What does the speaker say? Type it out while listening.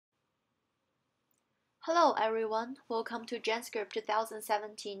Hello everyone, welcome to GenScript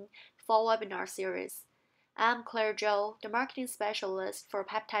 2017 Fall Webinar Series. I'm Claire Zhou, the Marketing Specialist for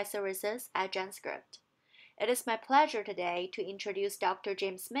Peptide Services at GenScript. It is my pleasure today to introduce Dr.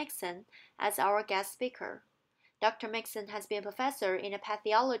 James Mixson as our guest speaker. Dr. Mixson has been a professor in the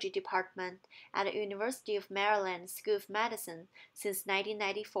pathology department at the University of Maryland School of Medicine since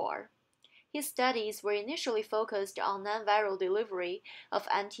 1994. His studies were initially focused on non-viral delivery of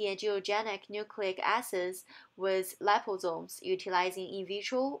anti-angiogenic nucleic acids with liposomes utilizing in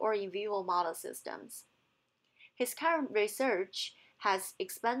vitro or in vivo model systems. His current research has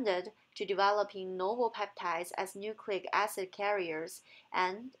expanded to developing novel peptides as nucleic acid carriers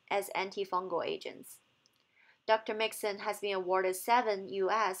and as antifungal agents. Dr. Mixson has been awarded 7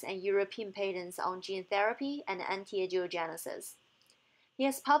 US and European patents on gene therapy and anti-angiogenesis. He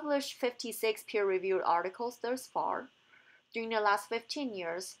has published 56 peer-reviewed articles thus far. During the last 15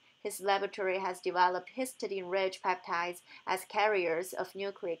 years, his laboratory has developed histidine-rich peptides as carriers of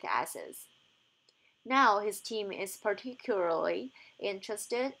nucleic acids. Now, his team is particularly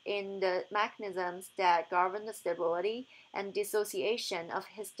interested in the mechanisms that govern the stability and dissociation of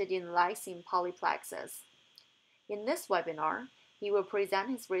histidine-lysine polyplexes. In this webinar, he will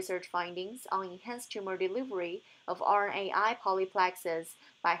present his research findings on enhanced tumor delivery of RNAi polyplexes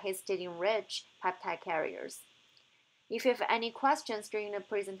by histidine-rich peptide carriers. If you have any questions during the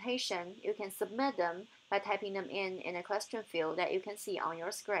presentation, you can submit them by typing them in the question field that you can see on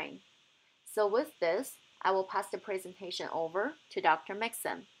your screen. So with this, I will pass the presentation over to Dr.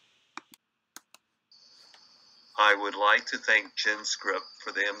 Mixson. I would like to thank GenScript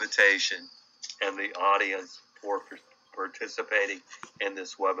for the invitation and the audience for participating in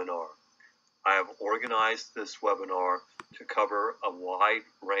this webinar. I have organized this webinar to cover a wide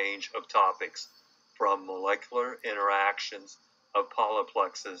range of topics from molecular interactions of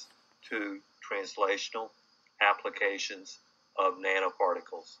polyplexes to translational applications of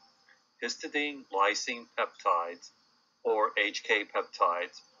nanoparticles. Histidine-lysine peptides, or HK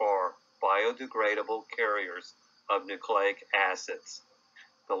peptides, are biodegradable carriers of nucleic acids.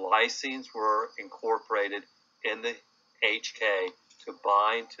 The lysines were incorporated in the HK to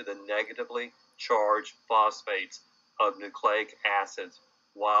bind to the negatively charged phosphates of nucleic acids,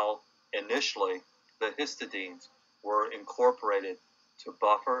 while initially the histidines were incorporated to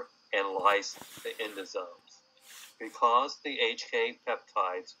buffer and lyse the endosomes. Because the HK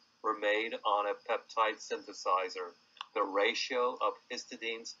peptides were made on a peptide synthesizer, the ratio of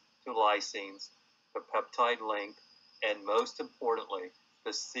histidines to lysines, the peptide length, and most importantly,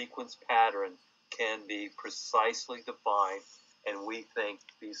 the sequence pattern can be precisely defined, and we think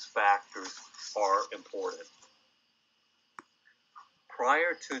these factors are important.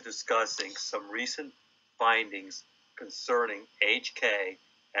 Prior to discussing some recent findings concerning HK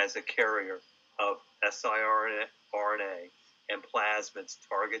as a carrier of siRNA and plasmids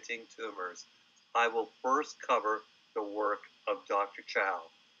targeting tumors, I will first cover the work of Dr. Chow,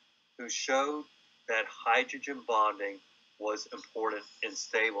 who showed that hydrogen bonding was important in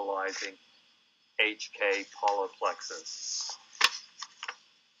stabilizing HK polyplexes.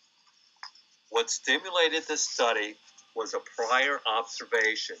 What stimulated this study was a prior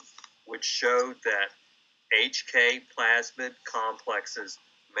observation which showed that HK plasmid complexes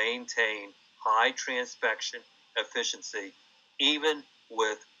maintain high transfection efficiency even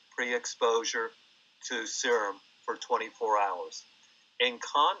with pre-exposure to serum for 24 hours. In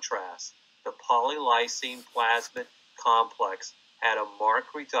contrast, the polylysine plasmid complex had a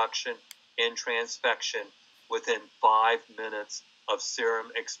marked reduction in transfection within 5 minutes of serum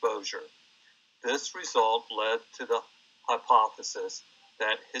exposure. This result led to the hypothesis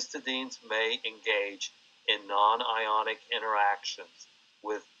that histidines may engage in non-ionic interactions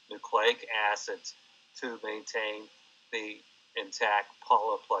with nucleic acids to maintain the intact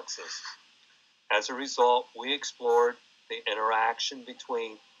polyplexes. As a result, we explored the interaction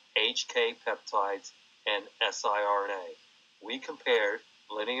between HK peptides and siRNA. We compared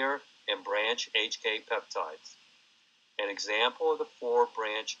linear and branch HK peptides. An example of the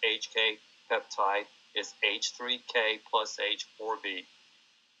 4-branch HK peptide is H3K plus H4B,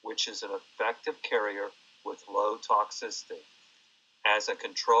 which is an effective carrier with low toxicity. As a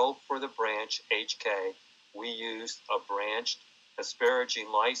control for the branch HK, we used a branched asparagine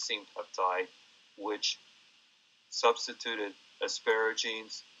lysine peptide, which substituted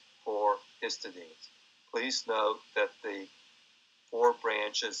asparagines for histidines. Please note that the 4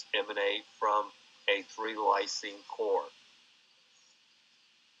 branches emanate from a 3-lysine core.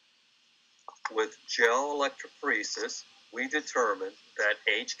 With gel electrophoresis, we determined that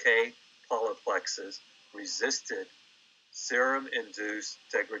HK polyplexes resisted serum-induced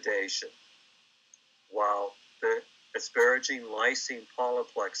degradation. while the asparagine-lysine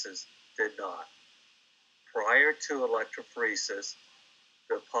polyplexes did not. Prior to electrophoresis,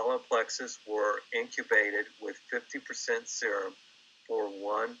 the polyplexes were incubated with 50% serum for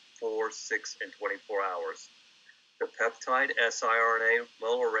 1, 4, 6, and 24 hours. The peptide siRNA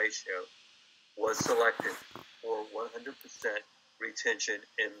molar ratio was selected for 100% retention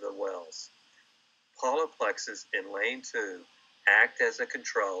in the wells. Polyplexes in lane 2 act as a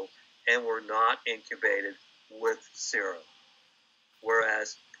control and were not incubated with serum,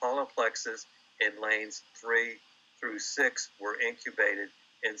 whereas polyplexes in lanes 3 through 6 were incubated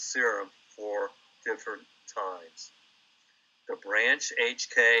in serum for different times. The branch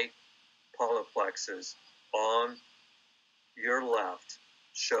HK polyplexes on your left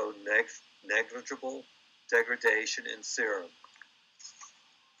show negligible degradation in serum.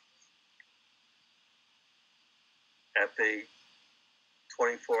 At the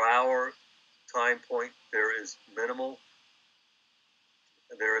 24-hour time point, there is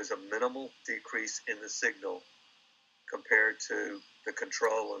a minimal decrease in the signal compared to the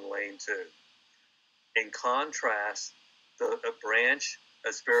control in lane 2. In contrast, the branch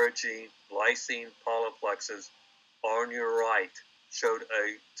asparagine-lysine polyplexes on your right showed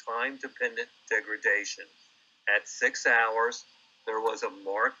a time-dependent degradation. At 6 hours, there was a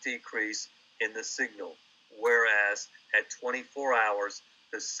marked decrease in the signal, whereas at 24 hours,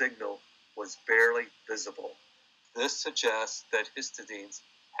 the signal was barely visible. This suggests that histidines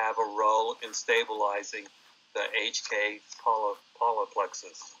have a role in stabilizing the HK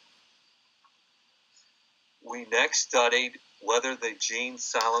polyplexes. We next studied whether the gene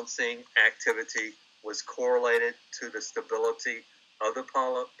silencing activity was correlated to the stability of the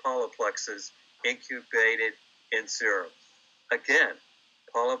polyplexes incubated in serum. Again,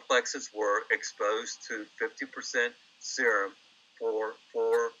 polyplexes were exposed to 50% serum for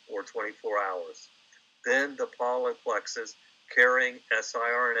 4 or 24 hours. Then the polyplexes carrying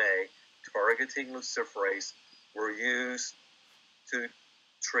siRNA targeting luciferase were used to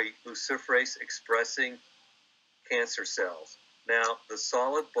treat luciferase expressing cancer cells. Now, the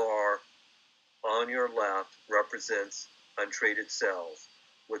solid bar on your left represents untreated cells.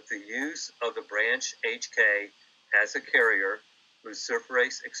 With the use of the branch HK as a carrier,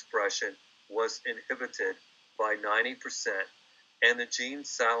 luciferase expression was inhibited by 90%, and the gene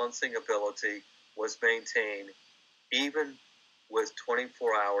silencing ability was maintained even with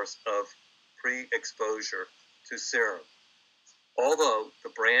 24 hours of pre-exposure to serum. Although the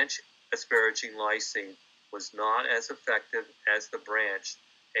branch asparagine-lysine was not as effective as the branch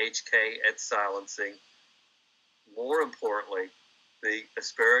HK at silencing, more importantly, the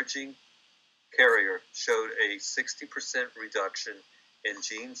asparagine carrier showed a 60% reduction in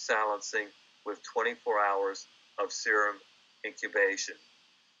gene silencing with 24 hours of serum incubation.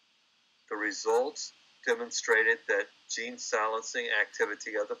 The results demonstrated that gene silencing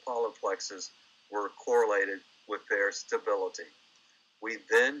activity of the polyplexes were correlated with their stability. We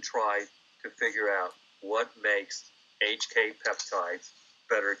then tried to figure out what makes HK peptides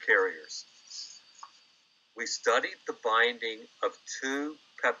better carriers. We studied the binding of 2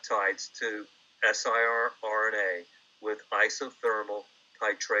 peptides to siRNA with isothermal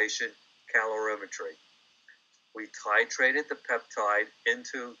titration calorimetry. We titrated the peptide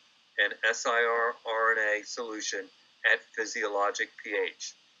into an siRNA solution at physiologic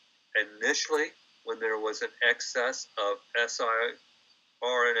pH. Initially, when there was an excess of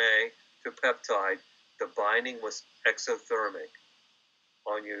siRNA to peptide, the binding was exothermic.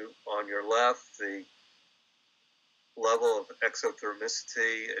 On your left, the level of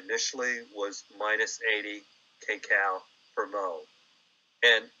exothermicity initially was minus 80 kcal per mole.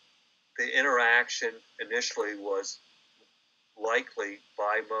 And the interaction initially was likely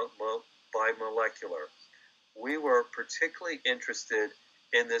bimolecular. We were particularly interested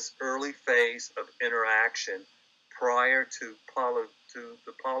in this early phase of interaction prior to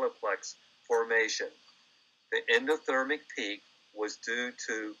the polyplex formation. The endothermic peak was due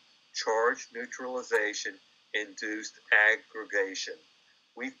to charge neutralization induced aggregation.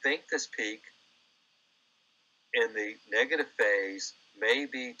 We think this peak in the negative phase may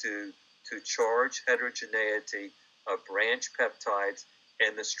be due to charge heterogeneity of branch peptides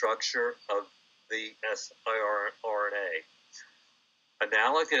and the structure of the siRNA.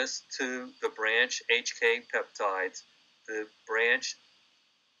 Analogous to the branch HK peptides, the branch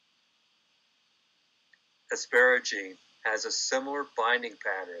asparagine has a similar binding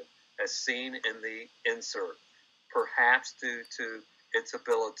pattern as seen in the insert, perhaps due to its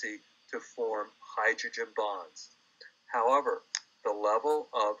ability to form hydrogen bonds. However, the level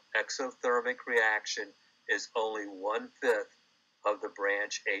of exothermic reaction is only 1/5 of the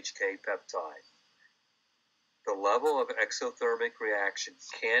branch HK peptide. The level of exothermic reaction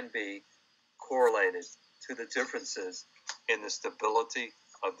can be correlated to the differences in the stability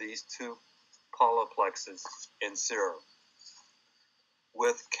of these two polyplexes in serum.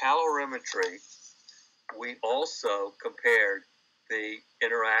 With calorimetry, we also compared the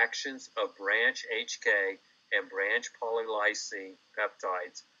interactions of branch HK and branch polylysine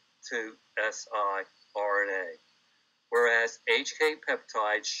peptides to siRNA. Whereas HK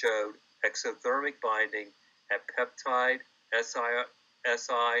peptides showed exothermic binding at peptide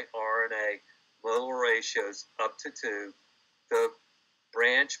siRNA molar ratios up to 2, the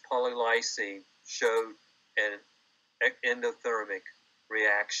branch polylysine showed an endothermic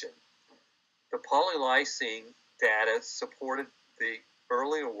reaction. The polylysine data supported the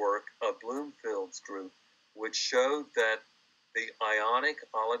earlier work of Bloomfield's group, which showed that the ionic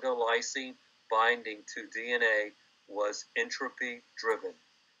oligolysine binding to DNA was entropy-driven.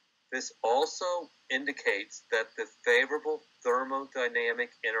 This also indicates that the favorable thermodynamic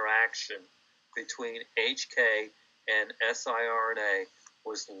interaction between HK and siRNA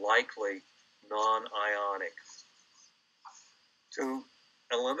was likely non-ionic. To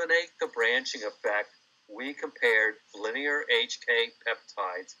eliminate the branching effect, we compared linear HK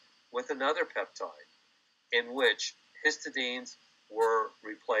peptides with another peptide, in which histidines were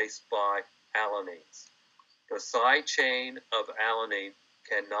replaced by alanines. The side chain of alanine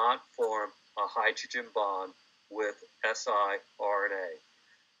cannot form a hydrogen bond with siRNA.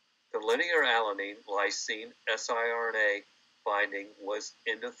 The linear alanine lysine siRNA binding was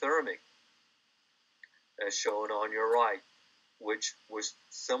endothermic, as shown on your right, which was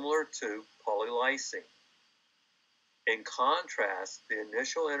similar to polylysine. In contrast, the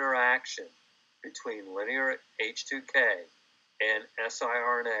initial interaction between linear H2K and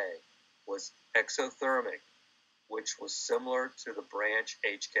siRNA was exothermic, which was similar to the branch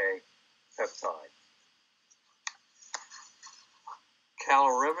HK peptide.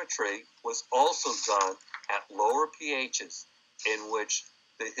 Calorimetry was also done at lower pHs in which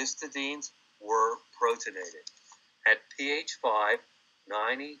the histidines were protonated. At pH 5,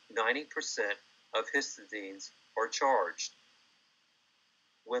 90% of histidines are charged.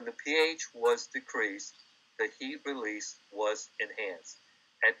 When the pH was decreased, the heat release was enhanced.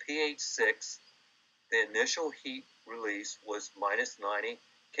 At pH 6, the initial heat release was minus 90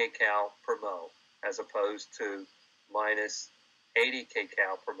 kcal per mole, as opposed to minus 80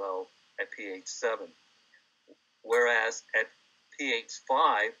 kcal per mole at pH 7. Whereas at pH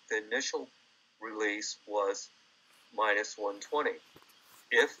 5, the initial release was minus 120.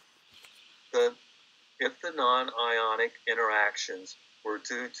 If the non-ionic interactions were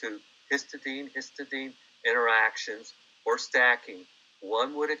due to histidine-histidine interactions or stacking,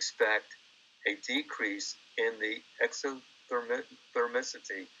 one would expect a decrease in the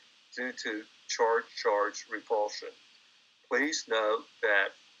exothermicity due to charge-charge repulsion. Please note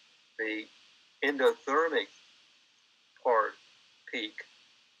that the endothermic part peak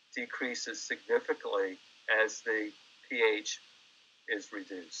decreases significantly as the pH is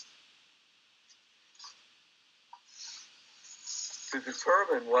reduced. To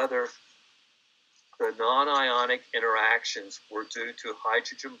determine whether the non-ionic interactions were due to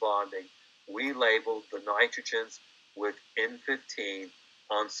hydrogen bonding, we labeled the nitrogens with N15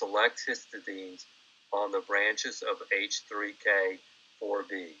 on select histidines on the branches of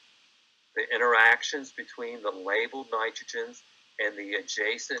H3K4b. The interactions between the labeled nitrogens and the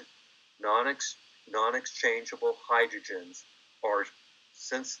adjacent non-exchangeable hydrogens are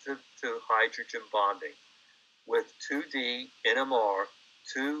sensitive to hydrogen bonding. With 2D NMR,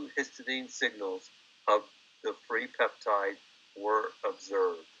 2 histidine signals of the free peptide were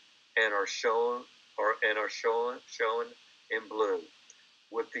observed and are shown in blue.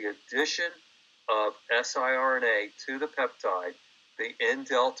 With the addition of siRNA to the peptide, the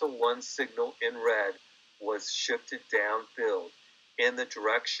N-delta-1 signal in red was shifted downfield in the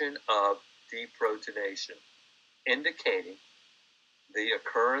direction of deprotonation, indicating the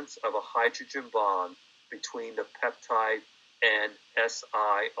occurrence of a hydrogen bond between the peptide and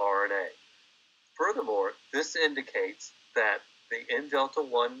siRNA. Furthermore, this indicates that the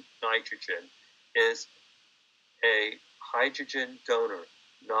N-delta-1 nitrogen is a hydrogen donor,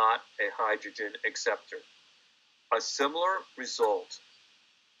 not a hydrogen acceptor. A similar result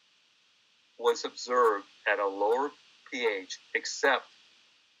was observed at a lower pH, except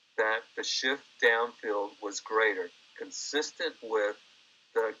that the shift downfield was greater, consistent with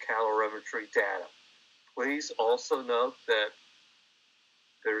the calorimetry data. Please also note that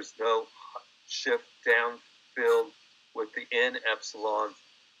there's no shift downfield with the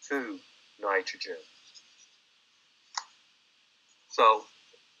N-epsilon-2 nitrogen. So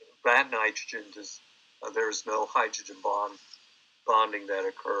that nitrogen There's no hydrogen bonding that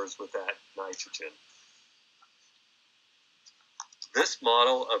occurs with that nitrogen. This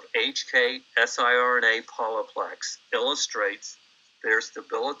model of HK siRNA polyplex illustrates their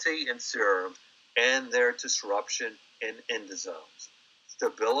stability in serum and their disruption in endosomes.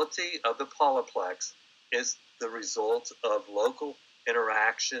 Stability of the polyplex is the result of local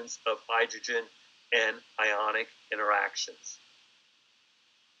interactions of hydrogen and ionic interactions.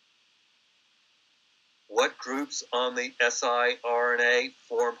 What groups on the siRNA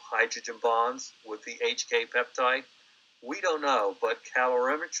form hydrogen bonds with the HK peptide? We don't know, but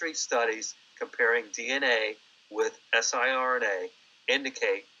calorimetry studies comparing DNA with siRNA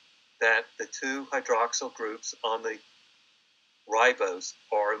indicate that the two hydroxyl groups on the ribose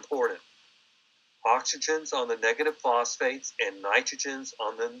are important. Oxygens on the negative phosphates and nitrogens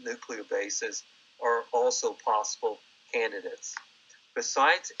on the nucleobases are also possible candidates.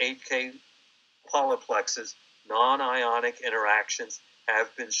 Besides HK polyplexes, non-ionic interactions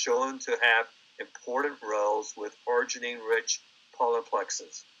have been shown to have important roles with arginine-rich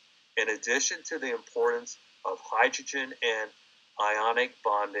polyplexes. In addition to the importance of hydrogen and ionic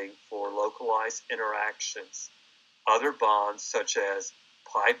bonding for localized interactions, other bonds such as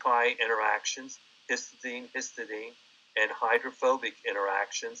pi-pi interactions, histidine-histidine, and hydrophobic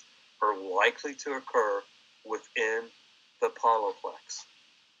interactions are likely to occur within the polyplex.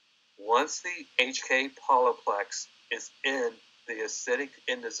 Once the HK polyplex is in the acidic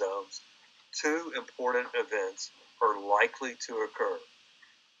endosomes, two important events are likely to occur.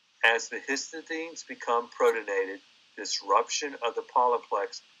 As the histidines become protonated, disruption of the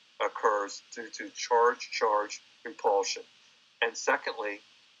polyplex occurs due to charge-charge repulsion. And secondly,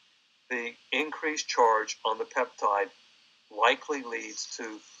 the increased charge on the peptide likely leads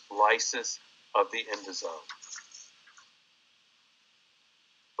to lysis of the endosome.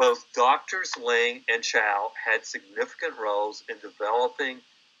 Both Doctors Ling and Chow had significant roles in developing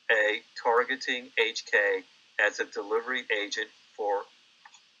a targeting HK as a delivery agent for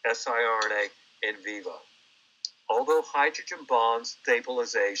siRNA in vivo. Although hydrogen bond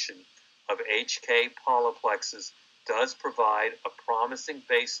stabilization of HK polyplexes does provide a promising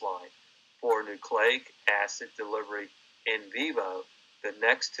baseline for nucleic acid delivery in vivo, the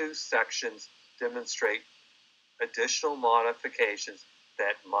next two sections demonstrate additional modifications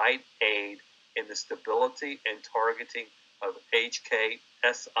that might aid in the stability and targeting of HK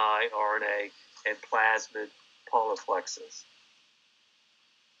siRNA and plasmid polyplexes.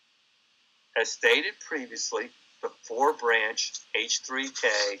 As stated previously, the 4-branch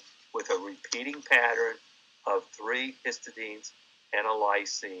H3K with a repeating pattern of 3 histidines and a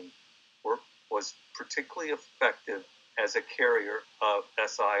lysine was particularly effective as a carrier of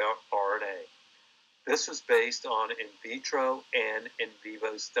siRNA. This was based on in vitro and in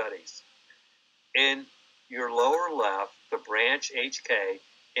vivo studies. In your lower left, the branch HK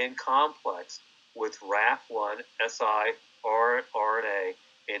in complex with RAF1 siRNA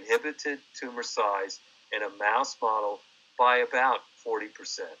inhibited tumor size in a mouse model by about 40%.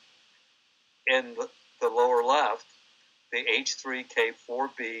 In the lower left, the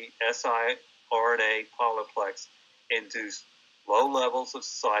H3K4B siRNA polyplex induced low levels of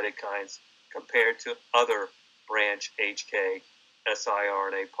cytokines compared to other branch HK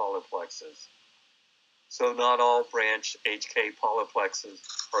siRNA polyplexes. So not all branch HK polyplexes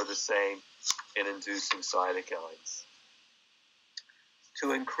are the same in inducing cytokines.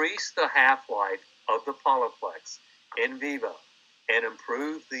 To increase the half-life of the polyplex in vivo and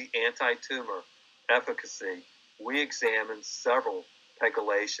improve the anti-tumor efficacy, we examined several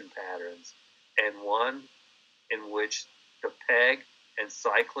pegylation patterns, and one in which the PEG and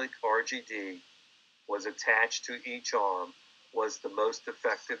cyclic RGD was attached to each arm was the most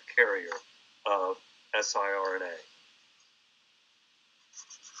effective carrier of siRNA.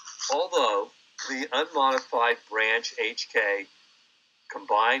 Although the unmodified branch HK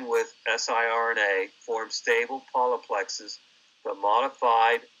combined with siRNA formed stable polyplexes, the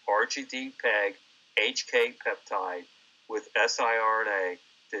modified RGD-PEG HK peptide with siRNA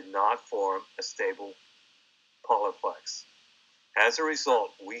did not form a stable polyplex. As a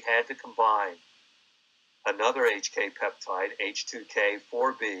result, we had to combine another HK peptide,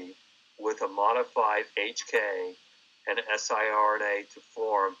 H2K4B, with a modified HK and siRNA to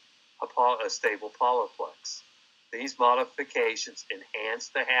form a stable polyplex. These modifications enhance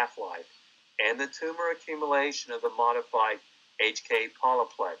the half-life and the tumor accumulation of the modified HK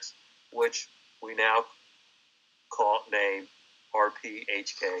polyplex, which we now name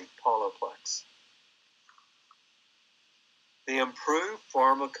RPHK polyplex. The improved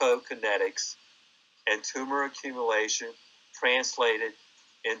pharmacokinetics and tumor accumulation translated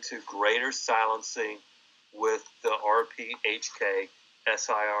into greater silencing with the RPHK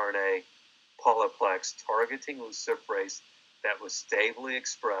siRNA polyplex targeting luciferase that was stably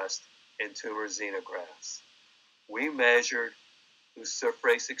expressed in tumor xenografts. We measured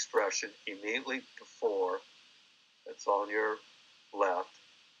luciferase expression immediately before, that's on your left,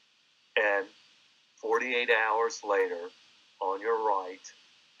 and 48 hours later on your right,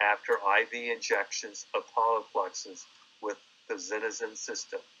 after IV injections of polyplexes with the Xenazine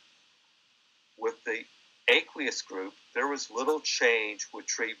system. With the aqueous group, there was little change with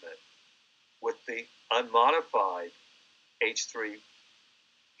treatment. With the unmodified H3K4B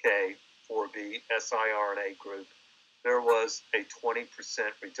siRNA group, there was a 20%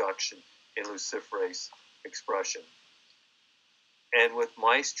 reduction in luciferase expression. And with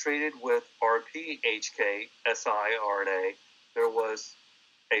mice treated with RPHK siRNA, there was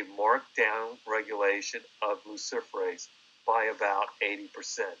a marked down regulation of luciferase by about 80%.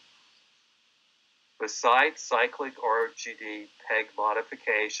 Besides cyclic RGD PEG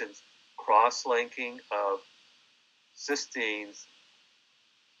modifications, cross-linking of cysteines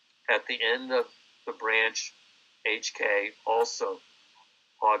at the end of the branch HK also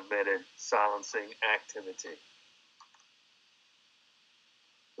augmented silencing activity.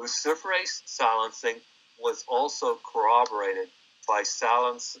 Luciferase silencing was also corroborated by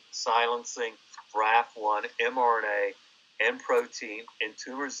silencing RAF1 mRNA and protein in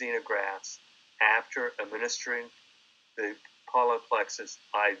tumor xenografts after administering the Polyplexes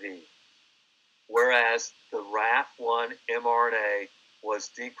IV, whereas the RAF1 mRNA was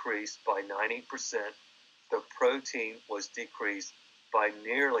decreased by 90%, the protein was decreased by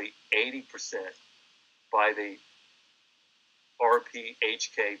nearly 80% by the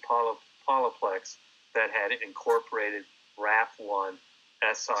RPHK polyplex that had incorporated RAF1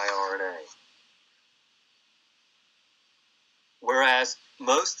 siRNA. Whereas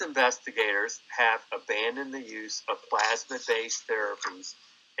most investigators have abandoned the use of plasmid-based therapies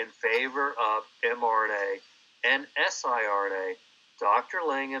in favor of mRNA and siRNA, Dr.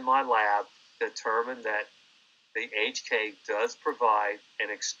 Ling and my lab determined that the HK does provide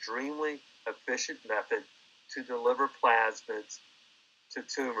an extremely efficient method to deliver plasmids to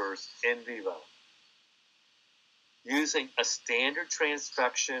tumors in vivo. Using a standard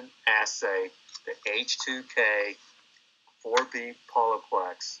transfection assay, the H2K4B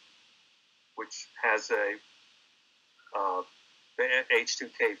polyplex, which has the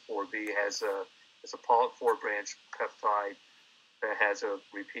H2K4B has a 4-branch peptide that has a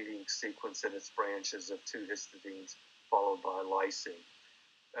repeating sequence in its branches of 2 histidines followed by lysine.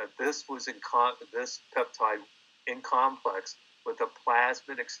 This peptide in complex with a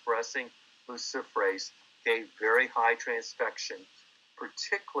plasmid expressing luciferase gave very high transfection,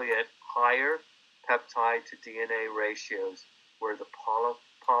 particularly at higher peptide to DNA ratios where the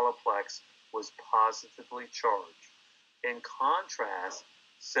polyplex was positively charged. In contrast,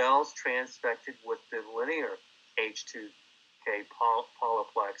 cells transfected with the linear H2K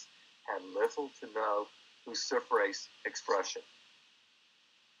polyplex had little to no luciferase expression.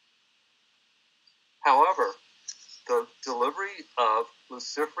 However, the delivery of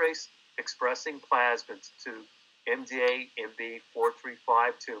luciferase-expressing plasmids to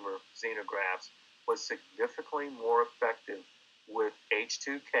MDA-MB435 tumor xenografts was significantly more effective with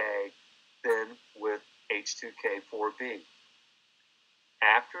H2K than with H2K4B.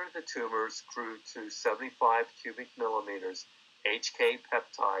 After the tumors grew to 75 cubic millimeters, HK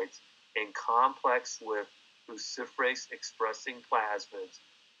peptides in complex with luciferase-expressing plasmids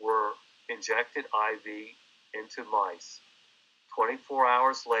were injected IV into mice. 24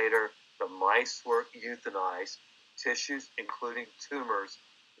 hours later, the mice were euthanized, tissues including tumors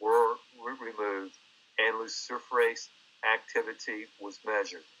were removed, and luciferase activity was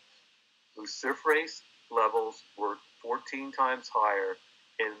measured. Luciferase levels were 14 times higher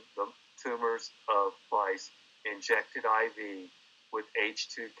in the tumors of mice injected IV with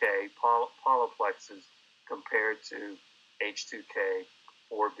H2K polyplexes compared to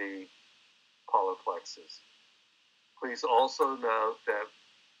H2K4B polyplexes. Please also note that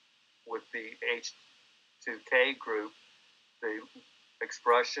with the H2K group, the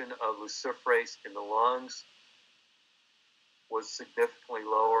expression of luciferase in the lungs was significantly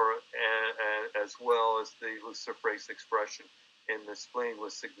lower, as well as the luciferase expression in the spleen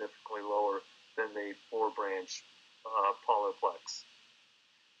was significantly lower than the 4-branch polyplex.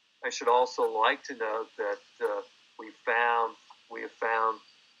 I should also like to note that we have found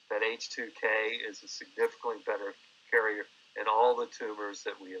that H2K is a significantly better carrier in all the tumors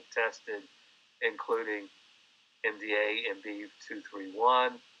that we have tested, including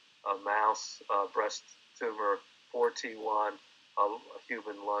MDA-MB231, a mouse breast tumor 4T1, a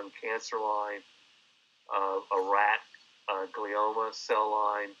human lung cancer line, a rat glioma cell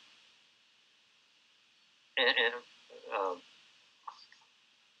line, and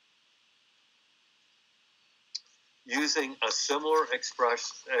using a similar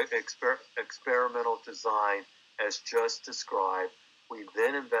experimental design as just described, we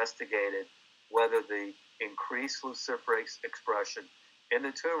then investigated whether the increased luciferase expression in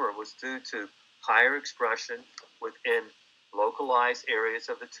the tumor was due to higher expression within localized areas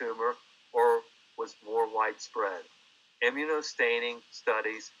of the tumor or was more widespread. Immunostaining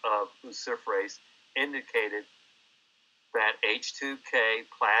studies of luciferase indicated that H2K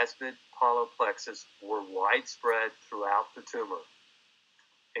plasmid polyplexes were widespread throughout the tumor.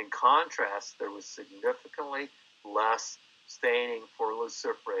 In contrast, there was significantly less staining for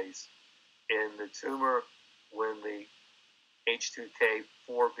luciferase in the tumor when the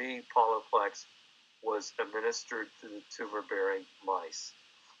H2K4B polyplex was administered to the tumor-bearing mice.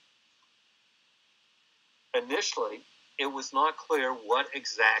 Initially, it was not clear what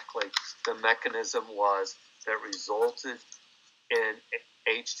exactly the mechanism was that resulted in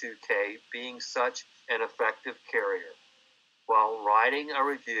H2K being such an effective carrier. While writing a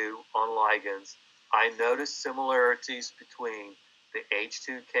review on ligands, I noticed similarities between the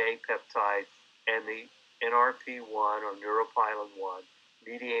H2K peptide and the NRP1 or neuropilin-1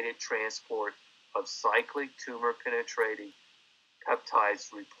 mediated transport of cyclic tumor-penetrating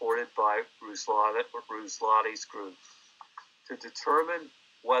peptides reported by Ruslatti's group. To determine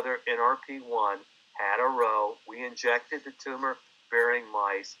whether NRP1 had a role, we injected the tumor-bearing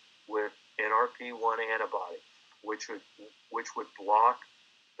mice with NRP1 antibody, which would block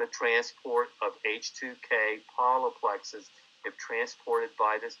the transport of H2K polyplexes if transported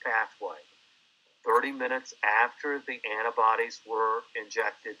by this pathway. 30 minutes after the antibodies were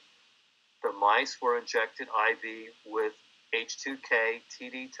injected, the mice were injected IV with H2K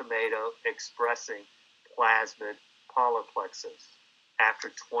TD tomato expressing plasmid polyplexes. After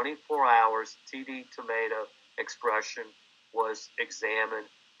 24 hours, TD tomato expression was examined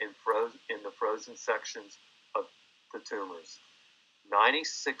in the frozen sections of the tumors.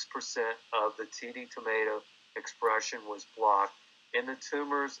 96% of the TD tomato expression was blocked in the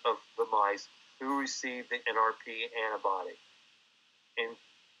tumors of the mice who received the NRP antibody,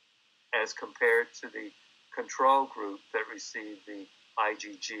 as compared to the control group that received the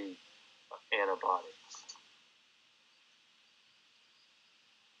IgG antibody.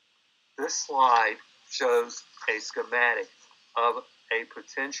 This slide shows a schematic of a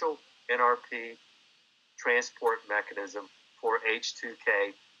potential NRP transport mechanism for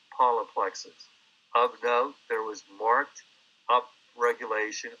H2K polyplexes. Of note, there was marked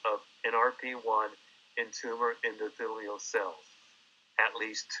upregulation of NRP1 in tumor endothelial cells. At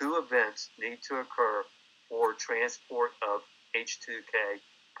least two events need to occur for transport of H2K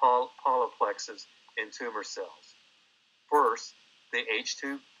polyplexes in tumor cells. First, the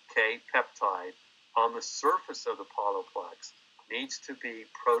H2K peptide on the surface of the polyplex needs to be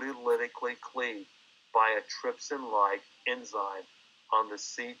proteolytically cleaved by a trypsin-like enzyme on the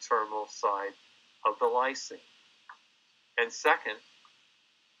C-terminal side of the lysine. And second,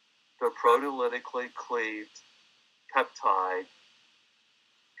 the proteolytically cleaved peptide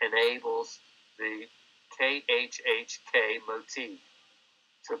enables the KHHK motif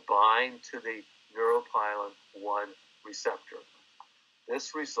to bind to the neuropilin-1 receptor.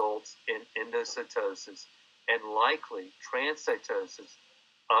 This results in endocytosis and likely transcytosis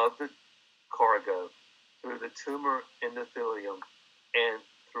of the cargo through the tumor endothelium and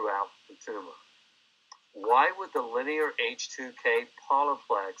throughout the tumor. Why would the linear H2K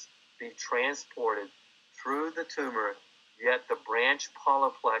polyplex be transported through the tumor, yet the branch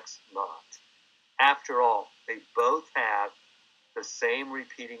polyplex not? After all, they both have the same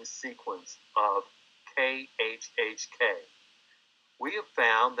repeating sequence of KHHK. We have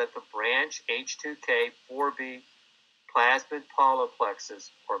found that the branch H2K4B plasmid polyplexes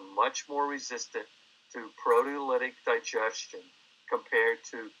are much more resistant to proteolytic digestion compared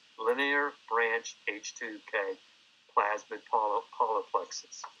to linear branch H2K plasmid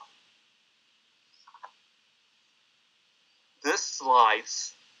polyplexes. This slide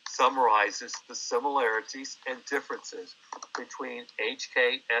summarizes the similarities and differences between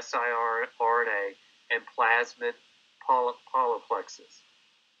HK siRNA and plasmid polyplexes.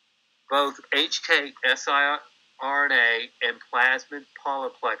 Both HK siRNA and plasmid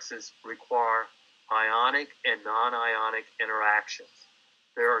polyplexes require ionic and non-ionic interactions.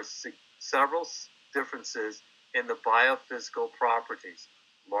 There are several differences in the biophysical properties,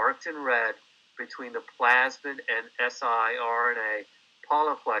 marked in red, between the plasmid and siRNA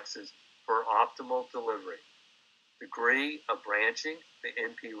polyplexes for optimal delivery. Degree of branching, the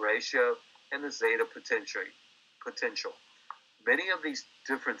NP ratio, and the zeta potential. Many of these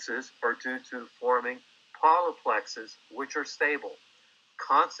differences are due to forming polyplexes, which are stable.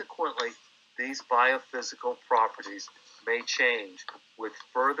 Consequently, these biophysical properties may change with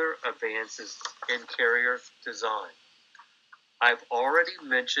further advances in carrier design. I've already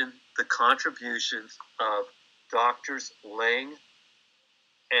mentioned the contributions of Doctors Ling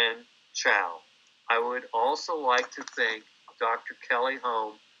and Chow. I would also like to thank Dr. Kelly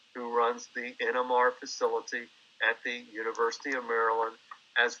Holm, who runs the NMR facility at the University of Maryland,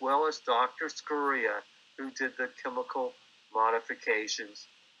 as well as Dr. Scaria, who did the chemical modifications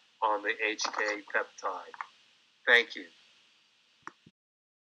on the HK peptide. Thank you.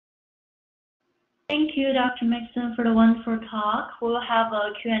 Thank you, Dr. Mixson, for the wonderful talk. We'll have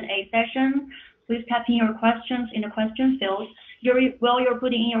a Q&A session. Please type in your questions in the question field. While you're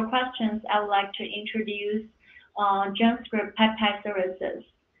putting in your questions, I would like to introduce GenScript Peptide Services.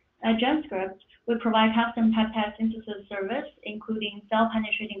 At GenScript, we provide custom peptide synthesis service, including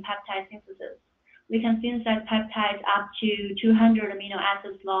cell-penetrating peptide synthesis. We can synthesize peptides up to 200 amino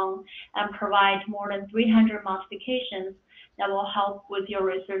acids long and provide more than 300 modifications that will help with your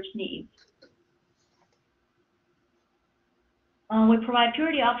research needs. We provide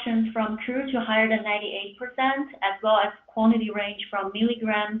purity options from true to higher than 98%, as well as quantity range from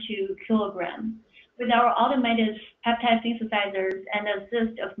milligram to kilogram. With our automated peptide synthesizers and the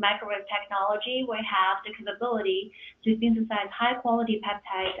assist of microwave technology, we have the capability to synthesize high-quality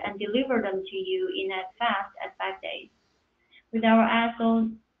peptides and deliver them to you in as fast as 5 days. With our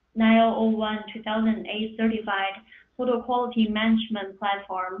ISO 9001-2008 certified total quality management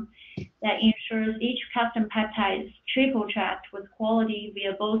platform that ensures each custom peptide is triple-checked with quality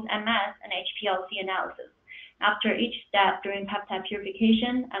via both MS and HPLC analysis after each step during peptide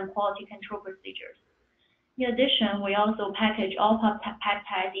purification and quality control procedures. In addition, we also package all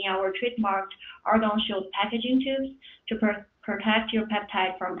peptides in our trademarked argon shield packaging tubes to protect your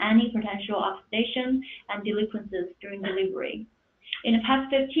peptide from any potential oxidation and delinquencies during delivery. In the past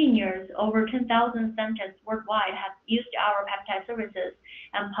 15 years, over 10,000 scientists worldwide have used our peptide services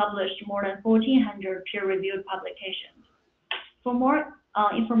and published more than 1,400 peer-reviewed publications. For more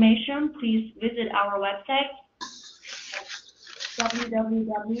information, please visit our website,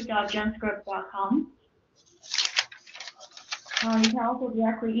 www.genscript.com. You can also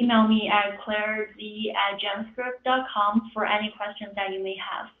directly email me at clarez@genscript.com for any questions that you may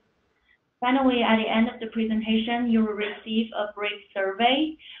have. Finally, at the end of the presentation, you will receive a brief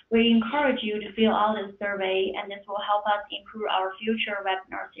survey. We encourage you to fill out this survey, and this will help us improve our future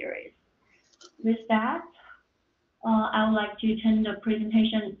webinar series. With that, I would like to turn the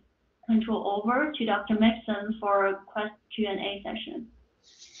presentation control over to Dr. Mixson for a Q&A session.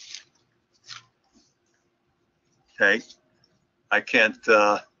 Okay. I can't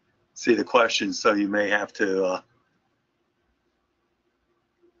see the questions, so you may have to...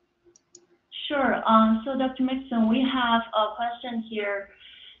 Sure. So Dr. Mixson, we have a question here.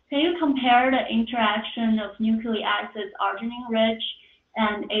 Can you compare the interaction of nucleic acids arginine-rich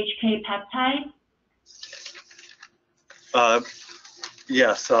and HK peptide?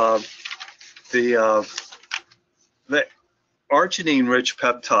 Yes. The arginine-rich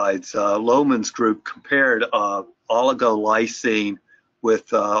peptides, Lohmann's group compared oligolysine with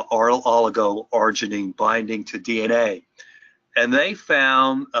oligoarginine binding to DNA. And they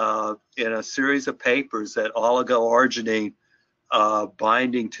found in a series of papers that oligoarginine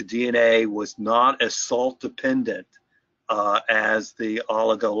binding to DNA was not as salt-dependent as the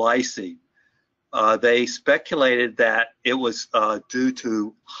oligolysine. They speculated that it was due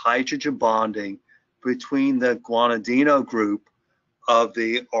to hydrogen bonding between the guanidino group of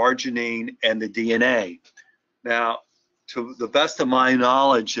the arginine and the DNA. Now, to the best of my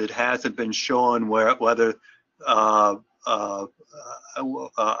knowledge, it hasn't been shown whether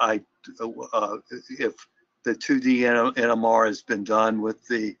if the 2D NMR has been done with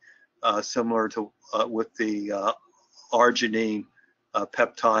the similar to with the arginine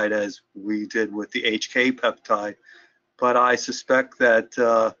peptide as we did with the HK peptide, but I suspect that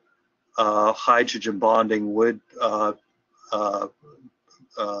hydrogen bonding would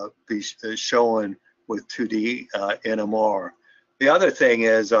be shown with 2D NMR. The other thing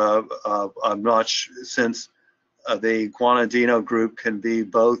is, I'm not since the guanidino group can be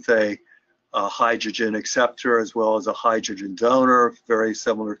both a hydrogen acceptor as well as a hydrogen donor, very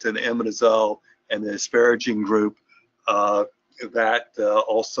similar to the imidazole and the asparagine group. That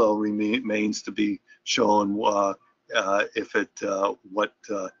also remains to be shown if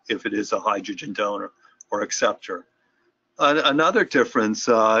it is a hydrogen donor or acceptor. Another difference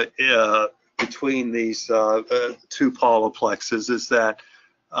between these two polyplexes is that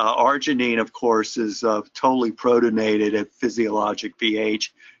arginine, of course, is totally protonated at physiologic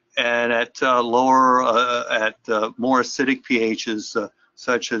pH, and at more acidic pHs,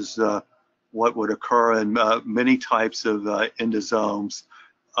 such as what would occur in many types of endosomes,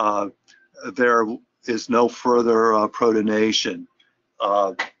 there is no further protonation.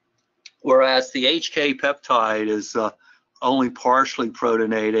 Whereas the HK peptide is only partially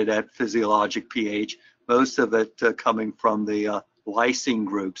protonated at physiologic pH, most of it coming from the lysine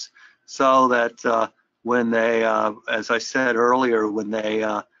groups, so that when they, as I said earlier, when they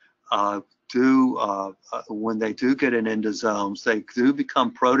do get in endosomes, they do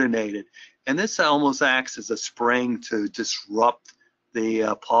become protonated, and this almost acts as a spring to disrupt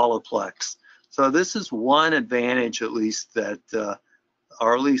the polyplex. So this is one advantage, at least, that,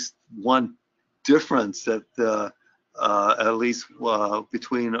 or at least one difference that at least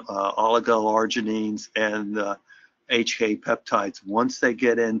between oligoarginines and HK peptides once they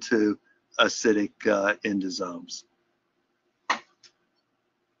get into acidic endosomes.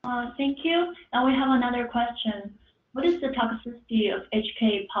 Thank you. And we have another question. What is the toxicity of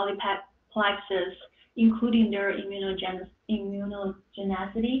HK polyplexes, including their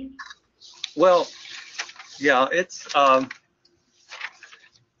immunogenicity? Well, yeah, it's a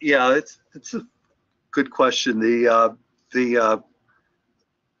good question.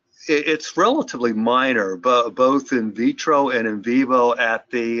 It's relatively minor, both in vitro and in vivo, at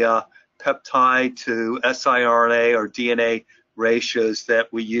the peptide to siRNA or DNA ratios that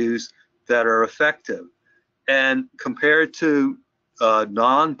we use that are effective. And compared to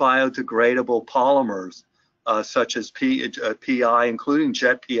non-biodegradable polymers such as PI, including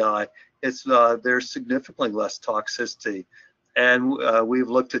jet PI, there's significantly less toxicity. And we've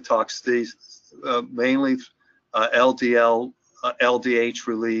looked at toxicities mainly LDH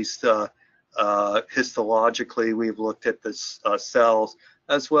released histologically. We've looked at the cells,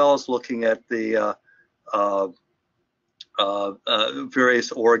 as well as looking at the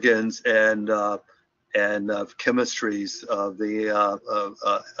various organs and chemistries of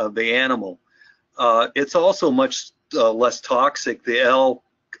the animal. It's also much less toxic, the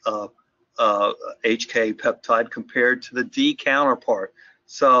HK peptide, compared to the D counterpart.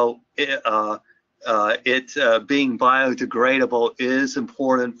 So it being biodegradable is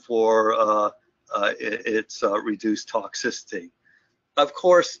important for its reduced toxicity. Of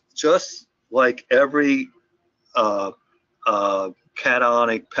course, just like every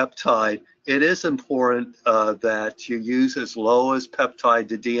cationic peptide, it is important that you use as low as peptide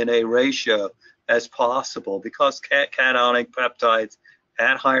to DNA ratio as possible, because cationic peptides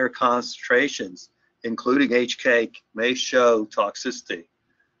at higher concentrations, including HK, may show toxicity.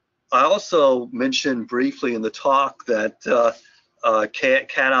 I also mentioned briefly in the talk that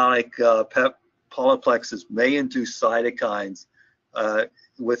cationic polyplexes may induce cytokines.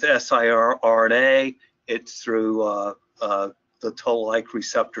 With siRNA, it's through the toll-like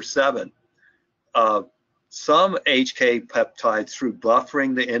receptor 7. Some HK peptides, through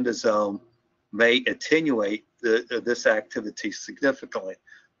buffering the endosome, may attenuate this activity significantly.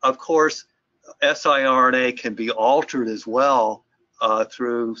 Of course, siRNA can be altered as well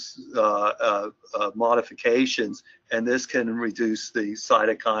through modifications, and this can reduce the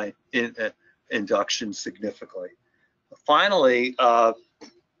cytokine induction significantly. Finally,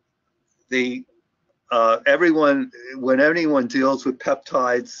 when anyone deals with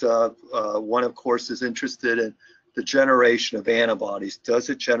peptides, one of course is interested in the generation of antibodies. Does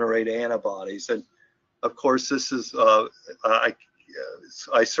it generate antibodies? And of course, this is I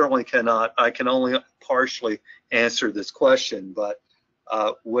certainly cannot. I can only partially answer this question. But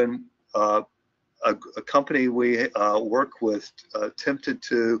when a company we work with attempted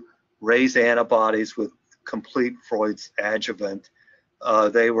to raise antibodies with complete Freud's adjuvant,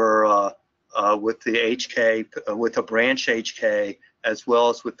 they were with the HK, with the branch HK, as well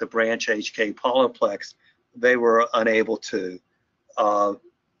as with the branch HK polyplex, they were unable to.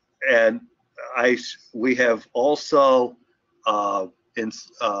 And we have also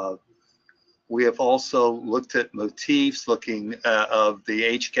looked at motifs, looking of the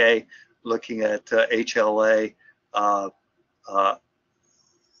HK, looking at HLA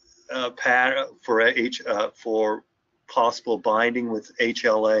pattern for possible binding with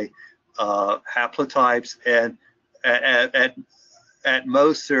HLA haplotypes, and at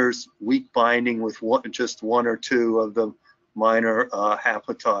most there's weak binding with just one or two of the minor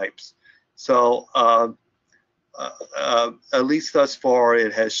haplotypes. So at least thus far,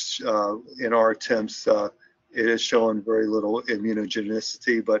 it has in our attempts, it has shown very little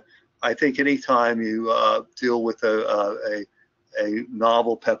immunogenicity. But I think anytime you deal with a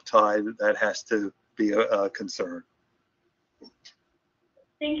novel peptide, that has to be a concern.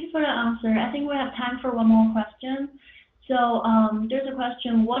 Thank you for the answer. I think we have time for one more question. So there's a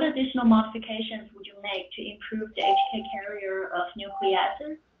question, what additional modifications would you make to improve the HK carrier of nucleic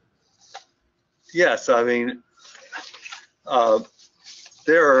acids? Yes, I mean,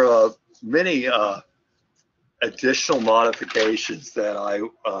 there are many additional modifications that I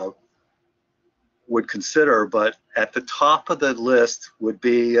would consider, but at the top of the list would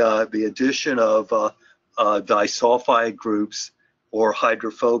be the addition of disulfide groups or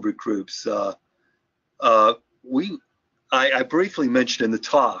hydrophobic groups. I briefly mentioned in the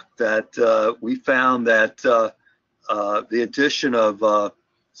talk that we found that the addition of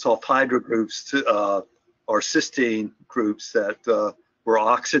sulfhydryl groups to, or cysteine groups that were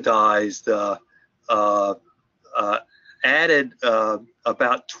oxidized added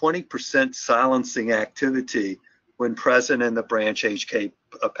about 20% silencing activity when present in the branch HK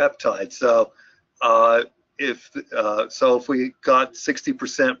peptide. So if we got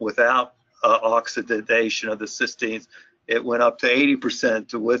 60% without oxidation of the cysteines, it went up to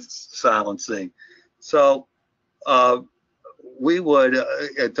 80% with silencing. So we would,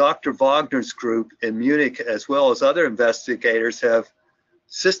 Dr. Wagner's group in Munich, as well as other investigators, have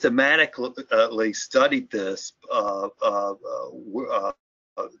systematically studied this,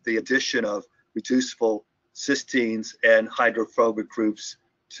 the addition of reducible cysteines and hydrophobic groups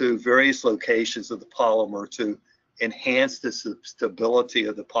to various locations of the polymer to enhance the stability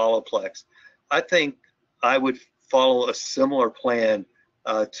of the polyplex. I think I would follow a similar plan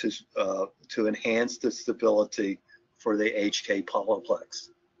to enhance the stability for the HK polyplex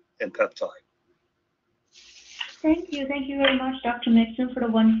and peptide. Thank you very much, Dr. Mixson, for the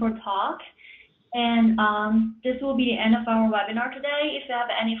wonderful talk. And this will be the end of our webinar today. If you have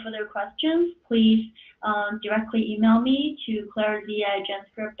any further questions, please directly email me to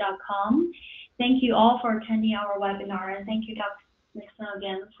clairez@genscript.com. Thank you all for attending our webinar, and thank you, Dr. Mixson,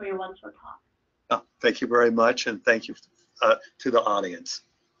 again for your wonderful talk. Oh, thank you very much, and thank you to the audience.